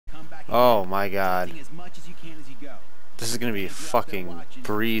Oh my god. This is gonna be a fucking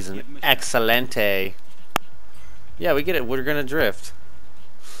breeze and excelente. Yeah, we get it. We're gonna drift.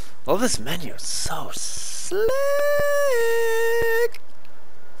 Oh, this menu is so slick.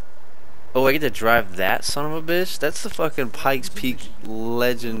 Oh, I get to drive that son of a bitch? That's the fucking Pikes Peak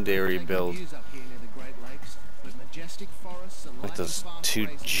legendary build. Like those two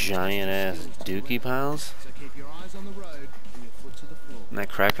giant ass dookie piles. And that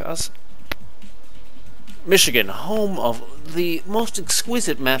crack house. Michigan, home of the most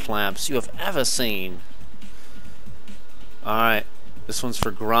exquisite meth lamps you have ever seen. Alright, this one's for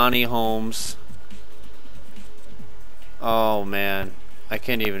Granny Homes. Oh man, I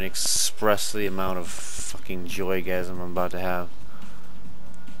can't even express the amount of fucking joygasm I'm about to have.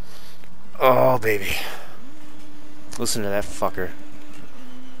 Oh baby. Listen to that fucker.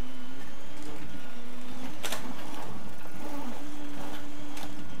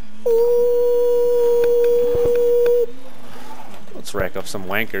 Let's rack up some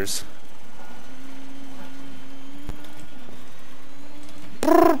wankers.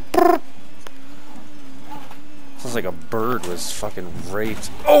 Sounds like a bird was fucking raped.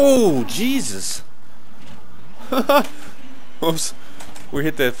 Oh, Jesus! Oops. We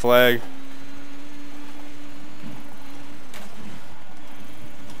hit that flag.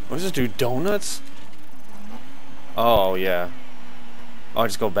 What does this do? Donuts? Oh, yeah. Oh,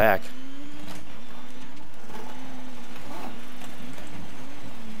 just go back.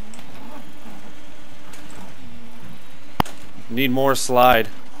 Need more slide.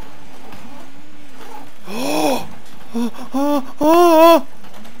 Oh!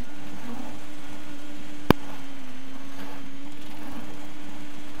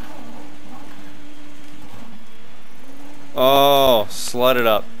 Oh, slut it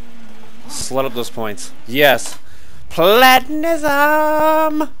up. Slut up those points. Yes.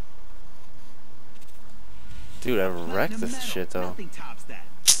 Platinism! Dude, I wrecked this shit though.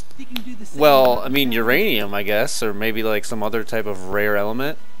 Well, I mean uranium, I guess, or maybe like some other type of rare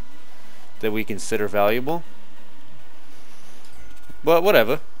element that we consider valuable. But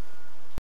whatever.